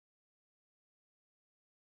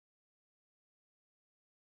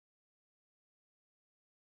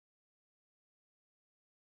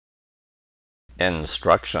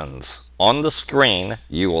Instructions. On the screen,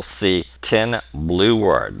 you will see 10 blue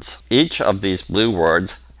words. Each of these blue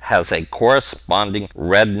words has a corresponding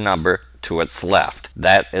red number to its left.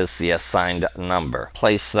 That is the assigned number.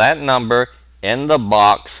 Place that number in the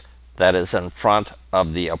box that is in front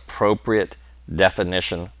of the appropriate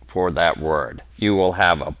definition for that word. You will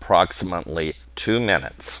have approximately 2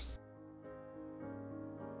 minutes.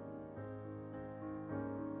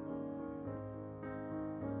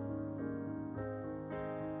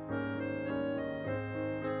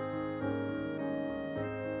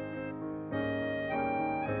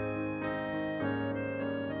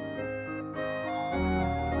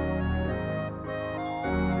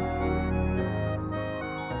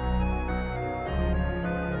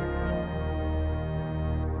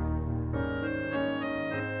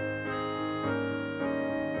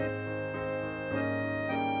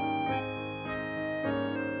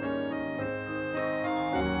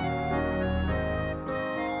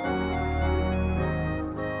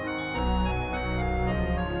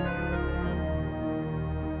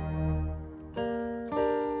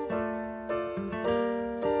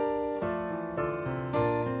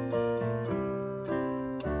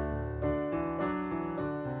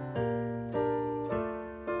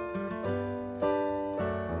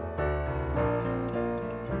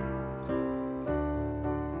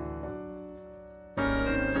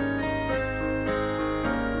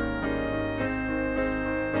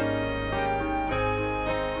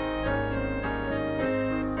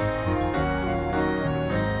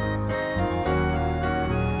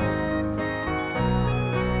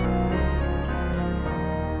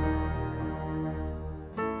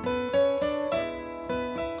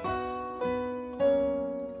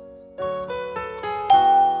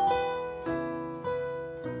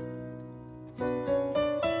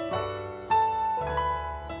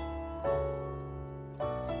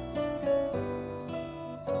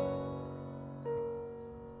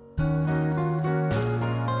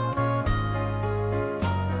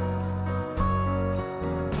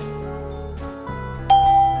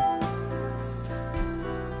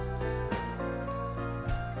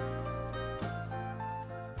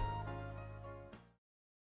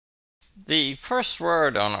 The first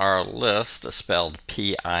word on our list is spelled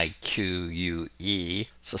P-I-Q-U-E.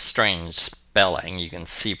 It's a strange spelling. You can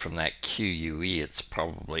see from that Q-U-E it's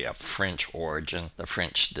probably a French origin. The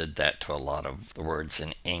French did that to a lot of the words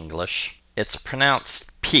in English. It's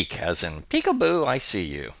pronounced peek, as in peekaboo, I see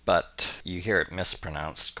you. But you hear it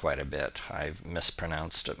mispronounced quite a bit. I've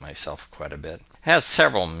mispronounced it myself quite a bit. It has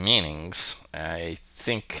several meanings. I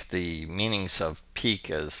think the meanings of peek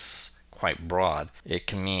is quite broad. It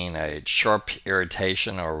can mean a sharp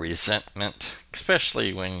irritation or resentment,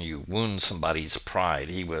 especially when you wound somebody's pride.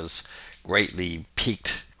 He was greatly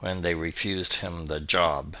piqued when they refused him the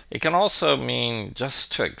job. It can also mean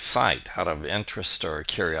just to excite out of interest or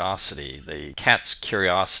curiosity. The cat's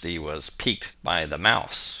curiosity was piqued by the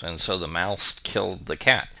mouse, and so the mouse killed the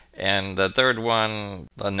cat. And the third one,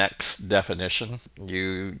 the next definition,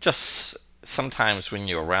 you just sometimes when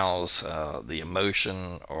you arouse the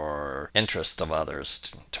emotion or interest of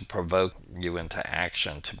others to provoke you into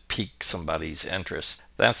action, to pique somebody's interest.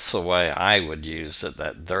 That's the way I would use it,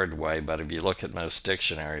 that third way, but if you look at most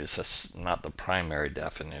dictionaries, that's not the primary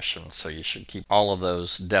definition, so you should keep all of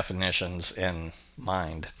those definitions in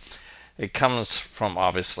mind. It comes from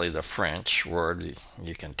obviously the French word.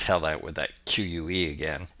 You can tell that with that Q-U-E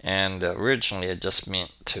again. And originally it just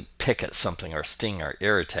meant to pick at something or sting or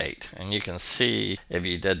irritate. And you can see if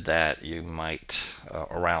you did that you might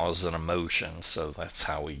arouse an emotion. So that's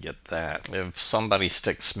how we get that. If somebody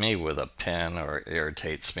sticks me with a pen or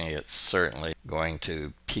irritates me, it's certainly going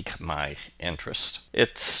to pique my interest.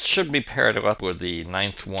 It should be paired up with the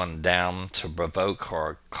ninth one down, to provoke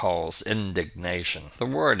or cause indignation. The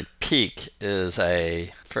word pique is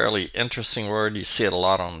a fairly interesting word. You see it a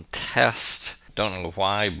lot on tests. Don't know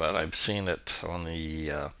why, but I've seen it on the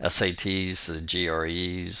SATs, the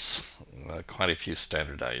GREs, quite a few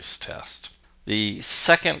standardized tests. The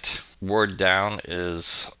second word down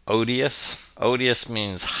is odious. Odious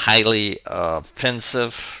means highly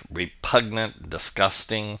offensive, repugnant,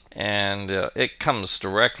 disgusting, and it comes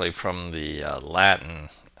directly from the Latin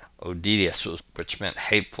odious, which meant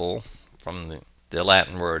hateful, from the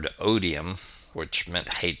Latin word odium, which meant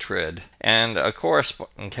hatred. And of course,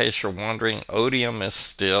 in case you're wondering, odium is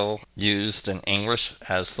still used in English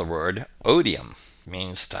as the word odium.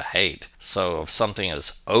 Means to hate. So if something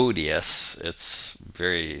is odious, it's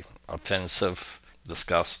very offensive,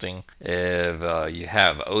 disgusting. If you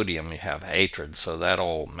have odium, you have hatred, so that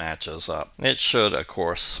all matches up. It should, of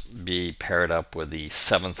course, be paired up with the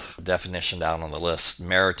seventh definition down on the list,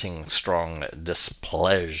 meriting strong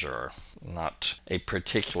displeasure. Not a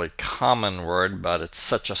particularly common word, but it's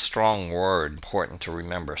such a strong word. Important to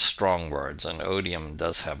remember strong words, and odium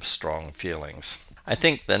does have strong feelings. I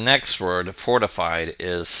think the next word, fortified,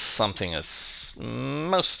 is something that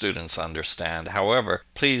most students understand. However,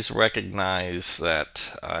 please recognize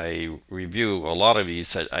that I review a lot of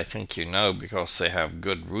these that I think you know because they have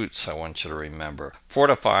good roots I want you to remember.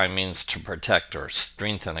 Fortify means to protect or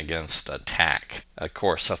strengthen against attack. Of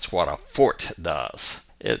course, that's what a fort does.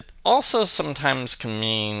 It also sometimes can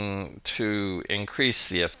mean to increase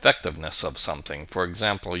the effectiveness of something. For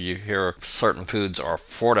example, you hear certain foods are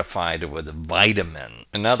fortified with vitamin.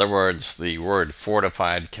 In other words, the word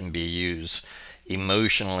fortified can be used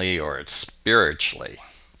emotionally or spiritually.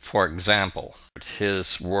 For example,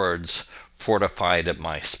 his words fortified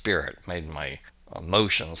my spirit, made my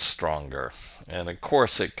emotions stronger. And of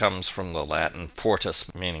course it comes from the Latin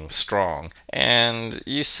fortis, meaning strong. And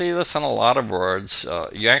you see this in a lot of words.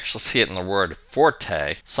 You actually see it in the word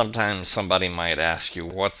forte. Sometimes somebody might ask you,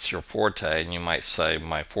 what's your forte? And you might say,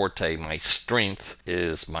 my forte, my strength,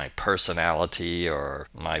 is my personality or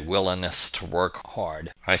my willingness to work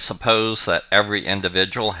hard. I suppose that every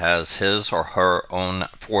individual has his or her own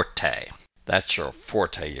forte. That's your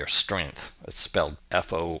forte, your strength. It's spelled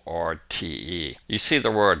F-O-R-T-E. You see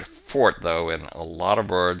the word fort, though, in a lot of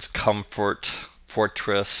words: comfort,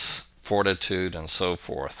 fortress, fortitude, and so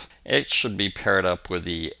forth. It should be paired up with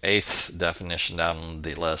the eighth definition down on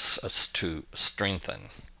the list as to strengthen.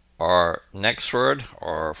 Our next word,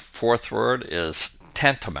 our fourth word, is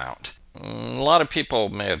tantamount. A lot of people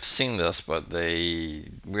may have seen this, but they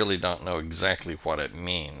really don't know exactly what it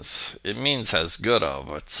means. It means as good of,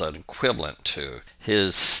 it's an equivalent to.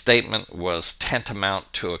 His statement was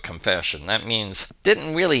tantamount to a confession. That means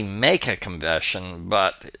didn't really make a confession,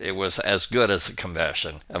 but it was as good as a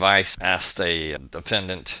confession. If I asked a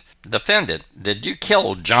defendant, did you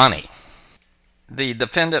kill Johnny? The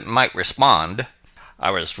defendant might respond, I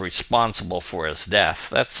was responsible for his death.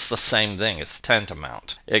 That's the same thing. It's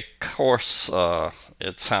tantamount. Of course,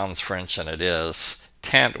 it sounds French, and it is.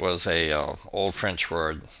 Tant was a old French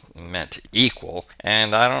word, meant equal.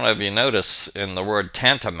 And I don't know if you notice in the word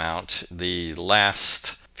tantamount, the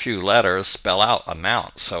last few letters spell out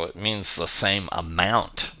amount, so it means the same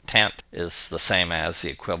amount. Tant is the same as the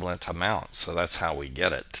equivalent amount, so that's how we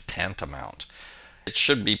get it, tantamount. It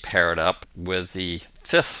should be paired up with the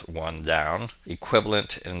fifth one down,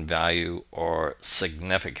 equivalent in value or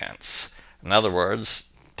significance. In other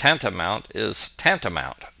words, tantamount is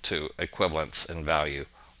tantamount to equivalence in value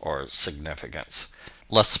or significance.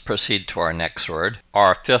 Let's proceed to our next word.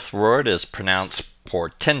 Our fifth word is pronounced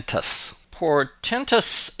portentous.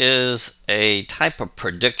 Portentous is a type of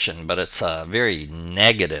prediction, but it's a very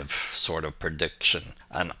negative sort of prediction,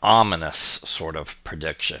 an ominous sort of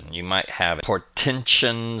prediction. You might have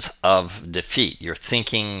portentions of defeat. You're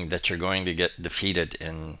thinking that you're going to get defeated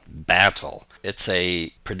in battle. It's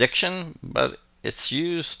a prediction, but it's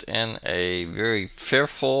used in a very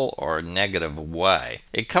fearful or negative way.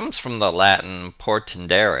 It comes from the Latin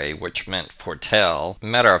portendere, which meant foretell.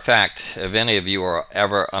 Matter of fact, if any of you are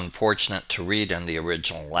ever unfortunate to read in the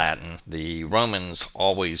original Latin, the Romans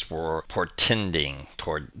always were portending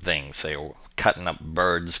toward things. They were cutting up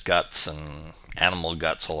birds' guts and animal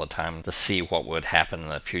guts all the time to see what would happen in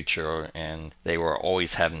the future, and they were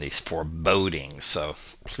always having these forebodings. So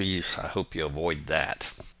please, I hope you avoid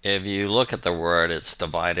that. If you look at the word, it's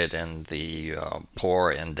divided in the por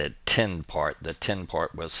and the tend part. The tend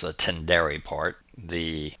part was the tendere part.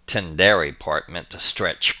 The tendere part meant to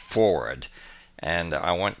stretch forward. And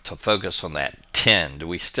I want to focus on that tend.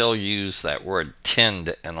 We still use that word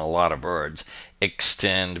tend in a lot of words.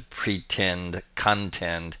 Extend, pretend,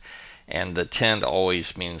 contend. And the tend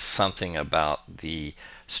always means something about the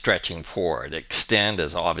stretching forward. Extend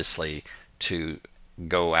is obviously to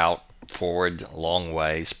go out forward long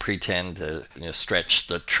ways. Pretend to stretch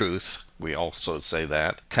the truth. We also say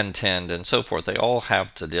that. Contend and so forth. They all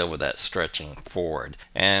have to deal with that stretching forward.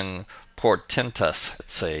 And portentous,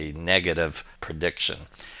 it's a negative prediction.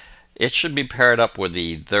 It should be paired up with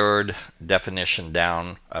the third definition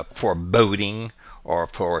down, foreboding or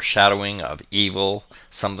foreshadowing of evil,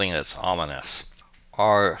 something that's ominous.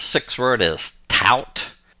 Our sixth word is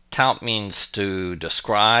tout. Tout means to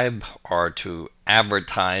describe or to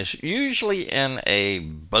advertise, usually in a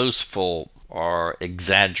boastful or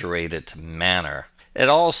exaggerated manner. It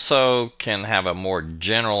also can have a more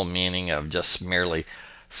general meaning of just merely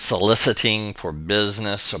soliciting for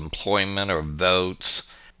business, employment, or votes,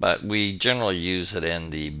 but we generally use it in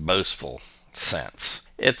the boastful sense.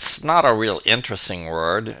 It's not a real interesting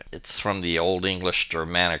word. It's from the Old English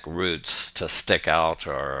Germanic roots to stick out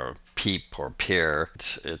or peep or peer.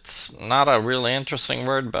 It's not a really interesting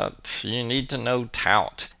word, but you need to know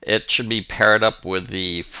tout. It should be paired up with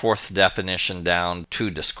the fourth definition down, to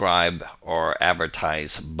describe or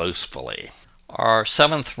advertise boastfully. Our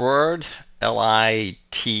seventh word, L-I-T-H-E,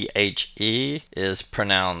 is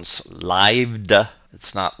pronounced lived.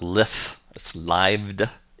 It's not lith, it's lived.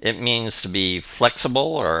 It means to be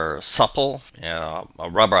flexible or supple. A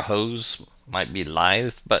rubber hose might be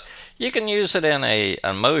lithe, but you can use it in an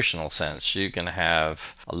emotional sense. You can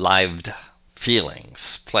have lived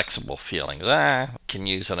feelings, flexible feelings. Can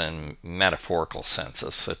use it in metaphorical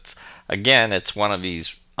senses. It's one of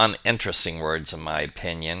these uninteresting words in my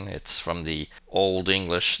opinion. It's from the Old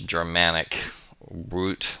English Germanic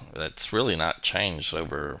root that's really not changed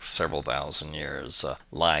over several thousand years.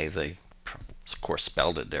 Lithe, they of course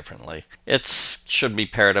spelled it differently. It should be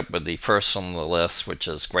paired up with the first on the list, which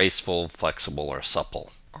is graceful, flexible, or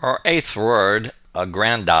supple. Our eighth word,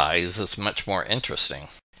 aggrandize, is much more interesting.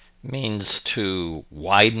 It means to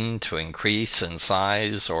widen, to increase in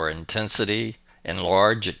size or intensity,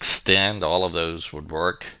 enlarge, extend. All of those would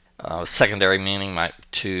work. Secondary meaning might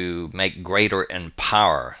to make greater in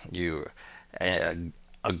power. You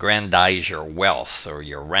aggrandize your wealth or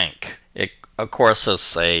your rank. It, of course,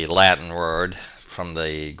 is a Latin word from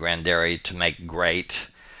the grandere, to make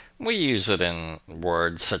great. We use it in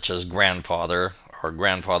words such as grandfather. Our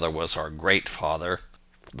grandfather was our great father.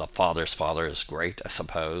 The father's father is great, I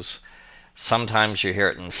suppose. Sometimes you hear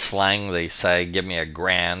it in slang. They say, give me a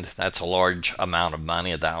grand. That's a large amount of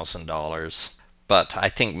money, $1,000. But I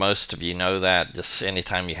think most of you know that. Just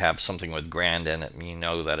anytime you have something with grand in it, you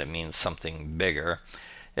know that it means something bigger.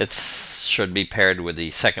 It should be paired with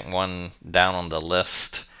the second one down on the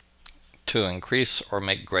list, to increase or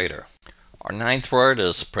make greater. Our ninth word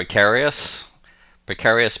is precarious.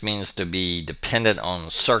 Precarious means to be dependent on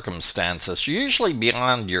circumstances, usually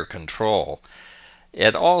beyond your control.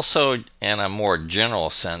 It also, in a more general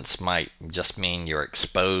sense, might just mean you're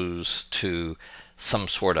exposed to some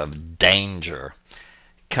sort of danger.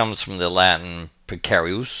 It comes from the Latin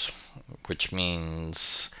precarius, which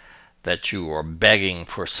means that you are begging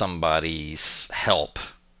for somebody's help.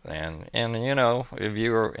 And you know, if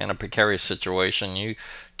you're in a precarious situation, you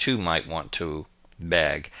too might want to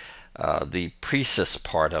beg. The precis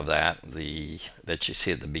part of that you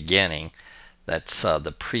see at the beginning, that's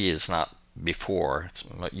the pre is not before.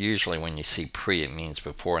 Usually when you see pre, it means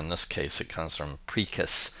before. In this case, it comes from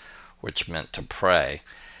precis, which meant to pray.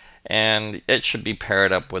 And it should be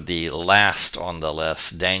paired up with the last on the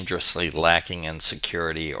list, dangerously lacking in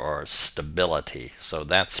security or stability. So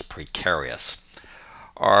that's precarious.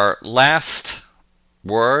 Our last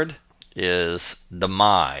word is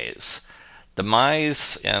demise.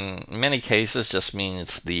 Demise in many cases just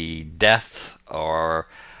means the death or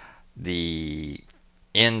the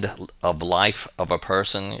end of life of a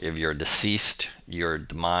person. If you're deceased, you're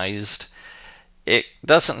demised. It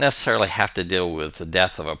doesn't necessarily have to deal with the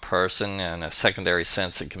death of a person. In a secondary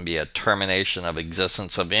sense, it can be a termination of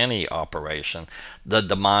existence of any operation, the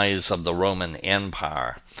demise of the Roman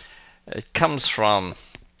Empire. It comes from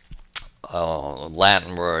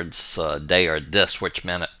Latin words de or dis, which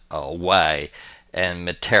meant away, and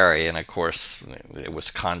mittere, and of course it was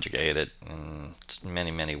conjugated in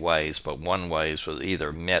many ways, but one way is with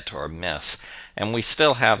either mit or miss. And we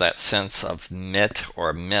still have that sense of mit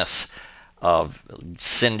or miss, of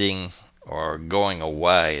sending or going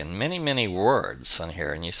away in many words in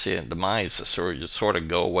here. And you see a demise is sort of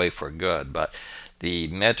go away for good, but the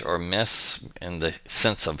mit or miss in the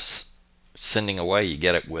sense of sending away, you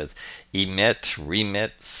get it with emit,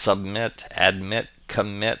 remit, submit, admit,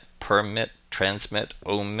 commit, permit, transmit,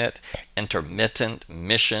 omit, intermittent,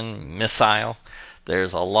 mission, missile.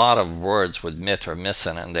 There's a lot of words with mit or miss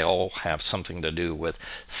in it, and they all have something to do with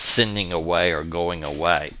sending away or going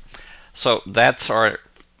away. So that's our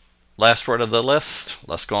last word of the list.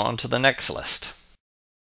 Let's go on to the next list.